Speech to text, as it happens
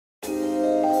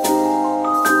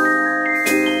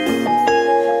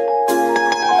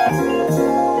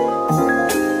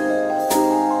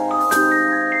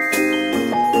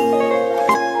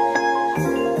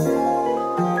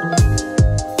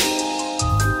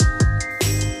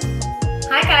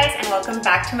welcome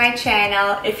back to my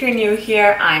channel. If you're new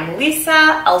here, I'm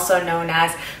Lisa, also known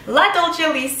as La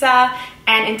Dolce Lisa,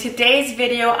 and in today's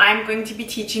video I'm going to be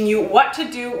teaching you what to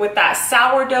do with that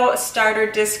sourdough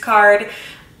starter discard.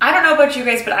 I don't know about you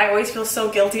guys, but I always feel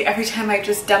so guilty every time I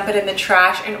just dump it in the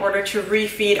trash in order to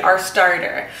refeed our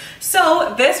starter.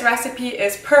 So this recipe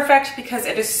is perfect because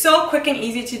it is so quick and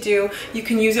easy to do. You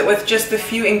can use it with just the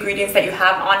few ingredients that you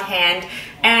have on hand,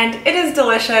 and it is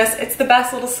delicious. It's the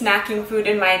best little snacking food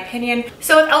in my opinion.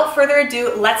 So without further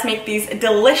ado, let's make these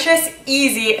delicious,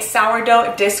 easy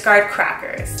sourdough discard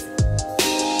crackers.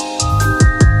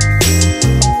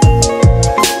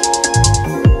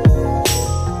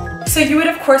 So you would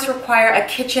of course require a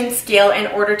kitchen scale in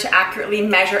order to accurately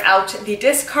measure out the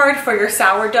discard for your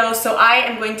sourdough. So I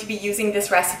am going to be using this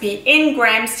recipe in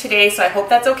grams today, so I hope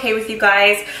that's okay with you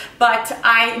guys. But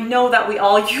I know that we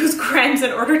all use grams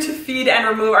in order to feed and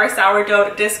remove our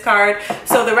sourdough discard.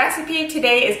 So the recipe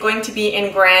today is going to be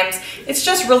in grams. It's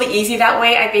just really easy that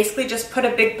way. I basically just put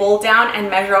a big bowl down and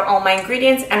measure out all my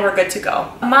ingredients and we're good to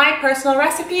go. My personal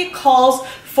recipe calls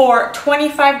for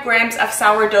 25 grams of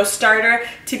sourdough starter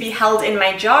to be held in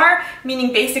my jar,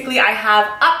 meaning basically I have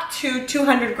up to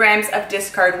 200 grams of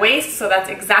discard waste, so that's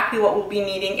exactly what we'll be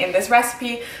needing in this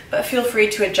recipe, but feel free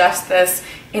to adjust this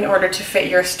in order to fit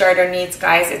your starter needs,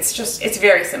 guys. It's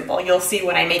very simple. You'll see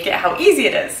when I make it how easy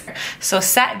it is. So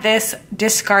set this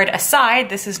discard aside.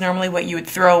 This is normally what you would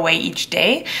throw away each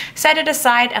day. Set it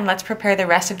aside and let's prepare the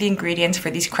rest of the ingredients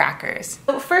for these crackers.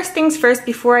 So first things first,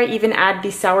 before I even add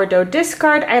the sourdough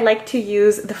discard, I like to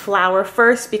use the flour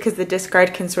first because the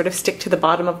discard can sort of stick to the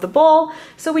bottom of the bowl.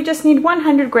 So we just need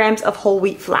 100 grams of whole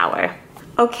wheat flour.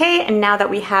 Okay, and now that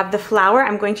we have the flour,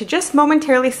 I'm going to just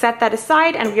momentarily set that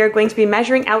aside and we are going to be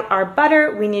measuring out our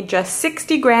butter. We need just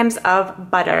 60 grams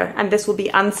of butter, and this will be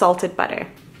unsalted butter.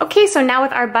 Okay, so now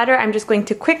with our butter, I'm just going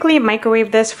to quickly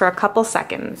microwave this for a couple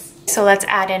seconds. So let's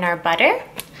add in our butter.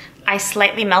 I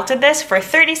slightly melted this for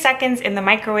 30 seconds in the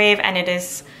microwave and it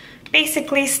is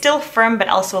basically still firm but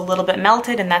also a little bit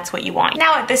melted, and that's what you want.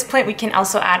 Now at this point we can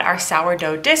also add our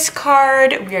sourdough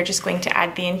discard. We are just going to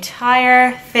add the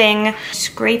entire thing.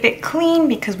 Scrape it clean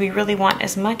because we really want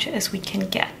as much as we can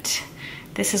get.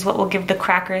 This is what will give the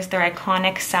crackers their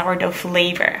iconic sourdough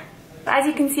flavor. As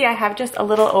you can see, I have just a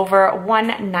little over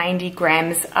 190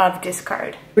 grams of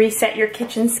discard. Reset your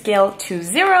kitchen scale to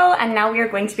 0, and now we are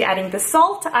going to be adding the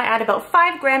salt. I add about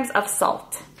 5 grams of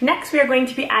salt. Next, we are going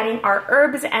to be adding our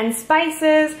herbs and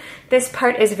spices. This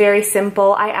part is very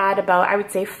simple. I add about, I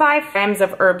would say, 5 grams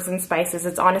of herbs and spices.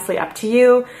 It's honestly up to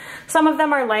you. Some of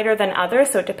them are lighter than others,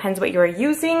 so it depends what you're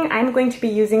using. I'm going to be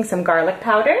using some garlic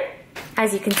powder.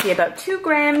 As you can see, about 2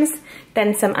 grams.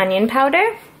 Then some onion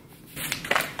powder.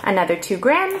 Another 2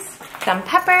 grams, some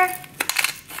pepper,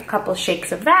 a couple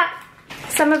shakes of that.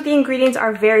 Some of the ingredients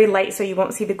are very light, so you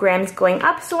won't see the grams going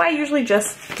up, so I usually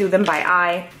just do them by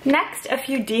eye. Next, a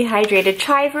few dehydrated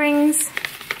chive rings.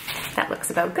 That looks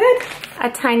about good. A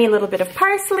tiny little bit of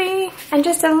parsley, and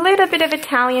just a little bit of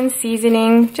Italian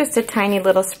seasoning, just a tiny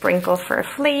little sprinkle for a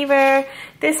flavor.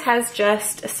 This has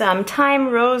just some thyme,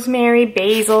 rosemary,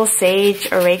 basil,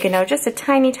 sage, oregano, just a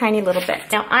tiny, tiny little bit.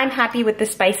 Now I'm happy with the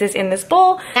spices in this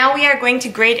bowl. Now we are going to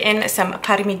grate in some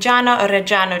Parmigiano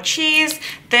Reggiano cheese.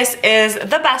 This is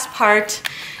the best part.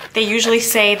 They usually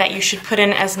say that you should put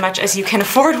in as much as you can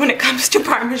afford when it comes to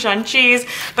Parmesan cheese,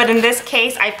 but in this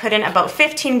case I put in about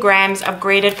 15 grams of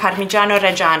grated Parmigiano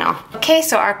Reggiano. Okay,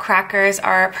 so our crackers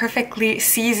are perfectly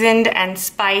seasoned and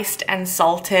spiced and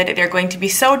salted. They're going to be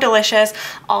so delicious.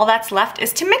 All that's left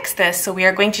is to mix this. So we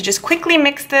are going to just quickly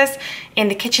mix this in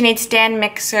the KitchenAid stand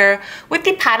mixer with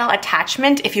the paddle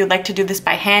attachment. If you'd like to do this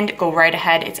by hand, go right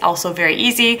ahead. It's also very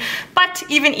easy, but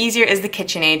even easier is the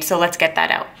KitchenAid, so let's get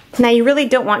that out. Now you really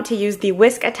don't want to use the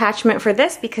whisk attachment for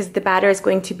this because the batter is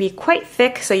going to be quite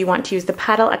thick, so you want to use the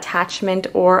paddle attachment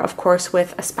or of course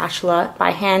with a spatula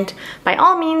by hand by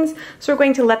all means. So we're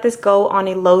going to let this go on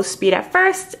a low speed at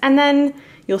first and then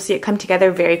you'll see it come together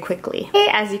very quickly. Okay,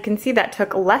 as you can see, that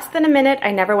took less than a minute.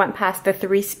 I never went past the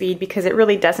 3 speed because it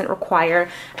really doesn't require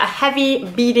a heavy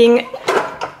beating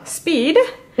speed.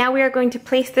 Now we are going to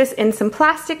place this in some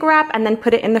plastic wrap and then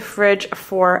put it in the fridge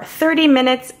for 30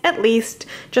 minutes at least,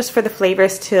 just for the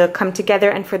flavors to come together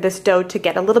and for this dough to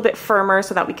get a little bit firmer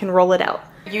so that we can roll it out.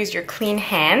 Use your clean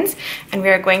hands and we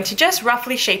are going to just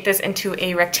roughly shape this into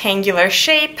a rectangular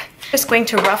shape. Just going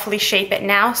to roughly shape it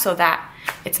now so that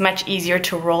it's much easier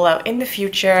to roll out in the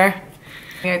future.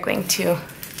 We are going to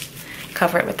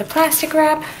cover it with the plastic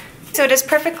wrap. So it is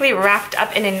perfectly wrapped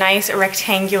up in a nice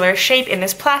rectangular shape in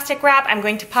this plastic wrap. I'm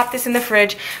going to pop this in the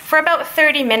fridge for about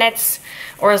 30 minutes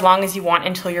or as long as you want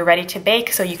until you're ready to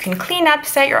bake. So you can clean up,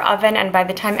 set your oven, and by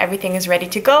the time everything is ready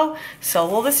to go, so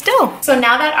will this dough. So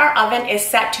now that our oven is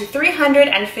set to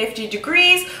 350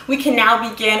 degrees, we can now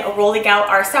begin rolling out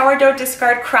our sourdough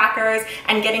discard crackers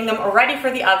and getting them ready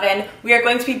for the oven. We are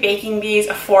going to be baking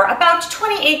these for about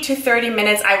 28 to 30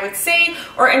 minutes, I would say,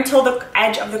 or until the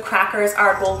edge of the crackers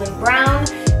are golden brown.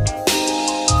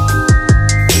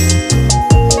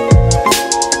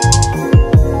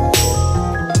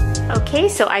 Okay,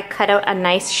 so I cut out a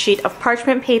nice sheet of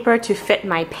parchment paper to fit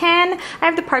my pan. I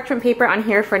have the parchment paper on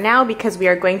here for now because we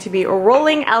are going to be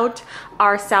rolling out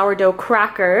our sourdough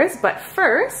crackers. But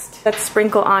first, let's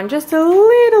sprinkle on just a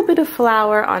little bit of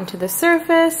flour onto the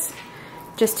surface,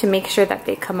 just to make sure that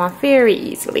they come off very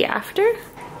easily after.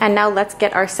 And now let's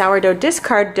get our sourdough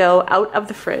discard dough out of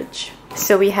the fridge.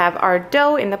 So we have our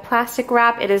dough in the plastic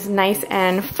wrap. It is nice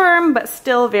and firm, but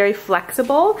still very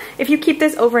flexible. If you keep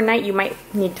this overnight, you might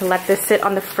need to let this sit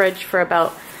on the fridge for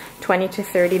about 20 to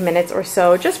 30 minutes or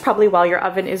so, just probably while your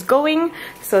oven is going,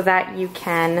 so that you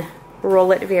can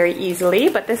roll it very easily.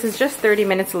 But this is just 30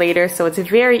 minutes later, so it's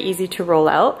very easy to roll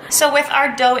out. So with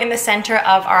our dough in the center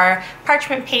of our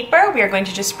parchment paper, we are going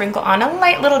to just sprinkle on a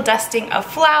light little dusting of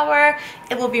flour.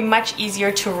 It will be much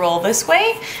easier to roll this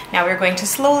way. Now we're going to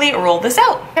slowly roll this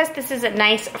out. Because this is a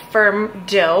nice firm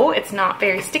dough, it's not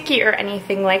very sticky or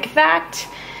anything like that.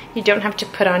 You don't have to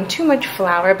put on too much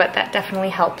flour, but that definitely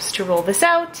helps to roll this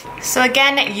out. So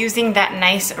again, using that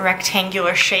nice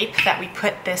rectangular shape that we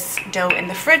put this dough in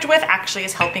the fridge with actually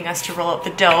is helping us to roll out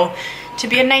the dough to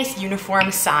be a nice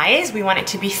uniform size. We want it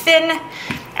to be thin,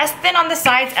 as thin on the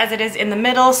sides as it is in the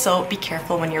middle, so be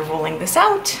careful when you're rolling this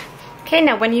out. Okay,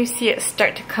 now when you see it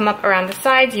start to come up around the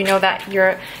sides, you know that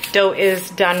your dough is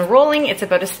done rolling. It's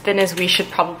about as thin as we should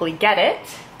probably get it.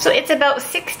 So it's about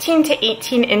 16 to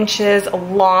 18 inches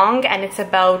long, and it's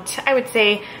about, I would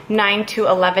say, 9 to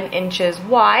 11 inches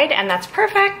wide, and that's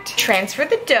perfect. Transfer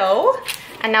the dough,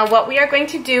 and now what we are going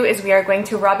to do is we are going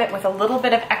to rub it with a little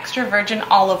bit of extra virgin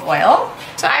olive oil.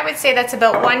 So I would say that's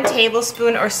about 1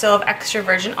 tablespoon or so of extra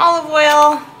virgin olive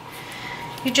oil.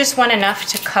 You just want enough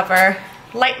to cover,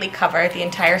 lightly cover the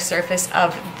entire surface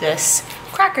of this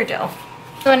cracker dough.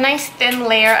 So a nice thin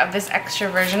layer of this extra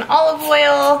virgin olive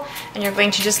oil, and you're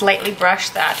going to just lightly brush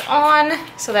that on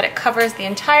so that it covers the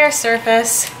entire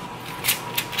surface.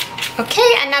 Okay,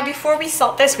 and now before we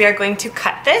salt this, we are going to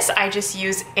cut this. I just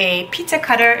use a pizza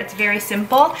cutter. It's very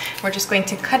simple. We're just going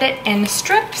to cut it in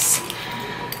strips.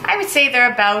 I would say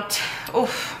they're about,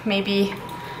 maybe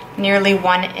nearly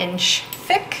 1 inch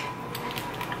thick.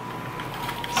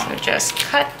 So just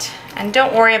cut, and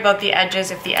don't worry about the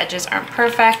edges if the edges aren't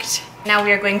perfect. Now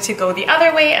we are going to go the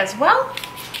other way as well.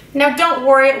 Now don't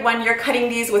worry when you're cutting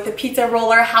these with a pizza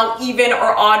roller how even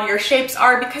or odd your shapes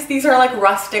are, because these are like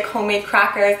rustic homemade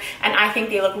crackers and I think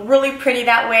they look really pretty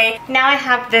that way. Now I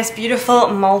have this beautiful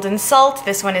Maldon salt.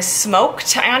 This one is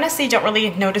smoked. I honestly don't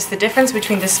really notice the difference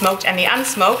between the smoked and the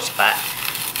unsmoked, but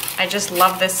I just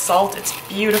love this salt. It's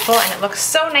beautiful and it looks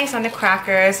so nice on the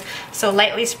crackers. So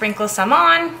lightly sprinkle some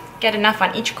on, get enough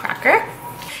on each cracker.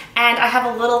 And I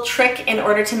have a little trick in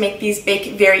order to make these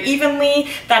bake very evenly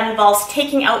that involves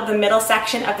taking out the middle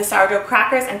section of the sourdough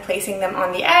crackers and placing them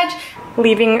on the edge,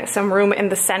 leaving some room in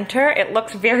the center. It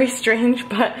looks very strange,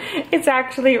 but it's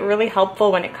actually really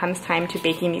helpful when it comes time to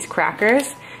baking these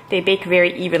crackers. They bake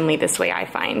very evenly this way, I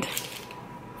find.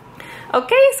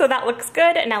 Okay, so that looks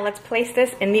good. Now let's place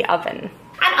this in the oven.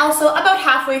 And also about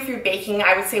halfway through baking,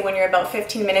 I would say when you're about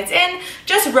 15 minutes in,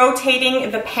 just rotating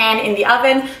the pan in the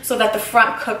oven so that the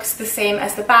front cooks the same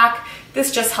as the back.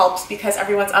 This just helps because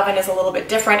everyone's oven is a little bit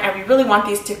different and we really want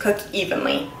these to cook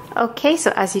evenly. Okay,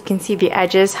 so as you can see, the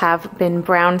edges have been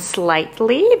browned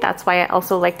slightly. That's why I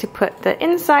also like to put the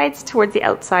insides towards the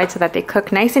outside so that they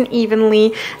cook nice and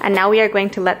evenly. And now we are going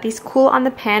to let these cool on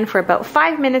the pan for about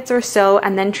 5 minutes or so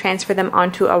and then transfer them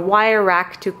onto a wire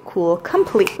rack to cool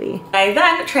completely. I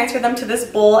then transfer them to this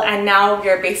bowl and now we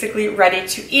are basically ready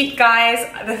to eat, guys.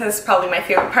 This is probably my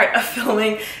favorite part of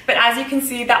filming, but as you can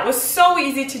see, that was so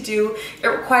easy to do. It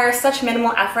requires such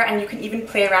minimal effort and you can even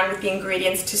play around with the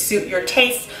ingredients to suit your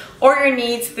taste or your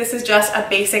needs. This is just a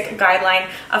basic guideline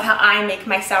of how I make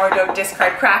my sourdough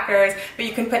discard crackers, but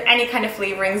you can put any kind of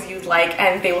flavorings you'd like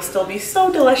and they will still be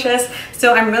so delicious.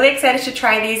 So I'm really excited to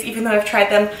try these, even though I've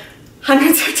tried them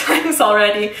hundreds of times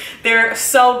already. They're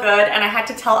so good and I had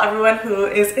to tell everyone who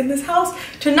is in this house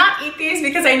to not eat these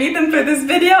because I need them for this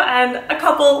video, and a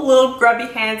couple little grubby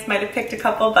hands might have picked a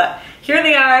couple, but here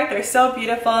they are. They're so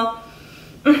beautiful.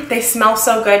 They smell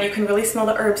so good. You can really smell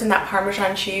the herbs in that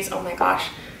Parmesan cheese. Oh my gosh.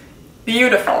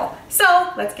 Beautiful.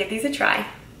 So let's give these a try.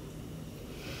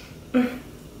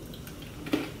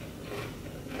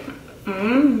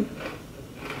 You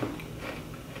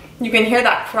can hear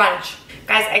that crunch.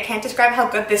 Guys, I can't describe how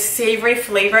good this savory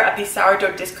flavor of these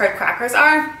sourdough discard crackers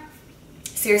are.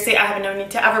 Seriously, I have no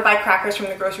need to ever buy crackers from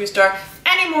the grocery store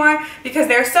anymore because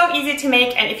they're so easy to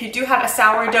make, and if you do have a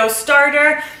sourdough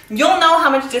starter, you'll know how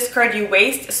much discard you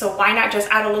waste, so why not just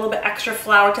add a little bit extra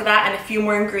flour to that and a few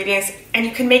more ingredients and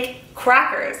you can make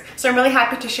crackers. So I'm really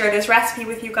happy to share this recipe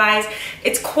with you guys.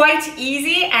 It's quite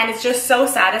easy and it's just so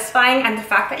satisfying, and the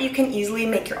fact that you can easily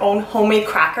make your own homemade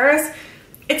crackers,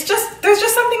 there's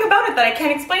just something about it that I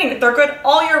can't explain. They're good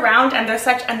all year round and they're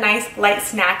such a nice light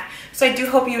snack. So I do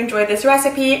hope you enjoyed this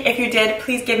recipe. If you did,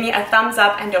 please give me a thumbs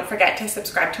up and don't forget to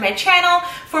subscribe to my channel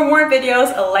for more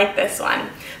videos like this one.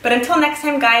 But until next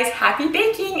time guys, happy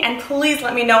baking, and please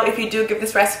let me know if you do give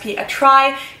this recipe a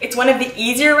try. It's one of the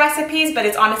easier recipes, but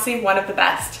it's honestly one of the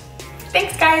best.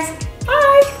 Thanks guys,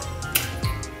 bye!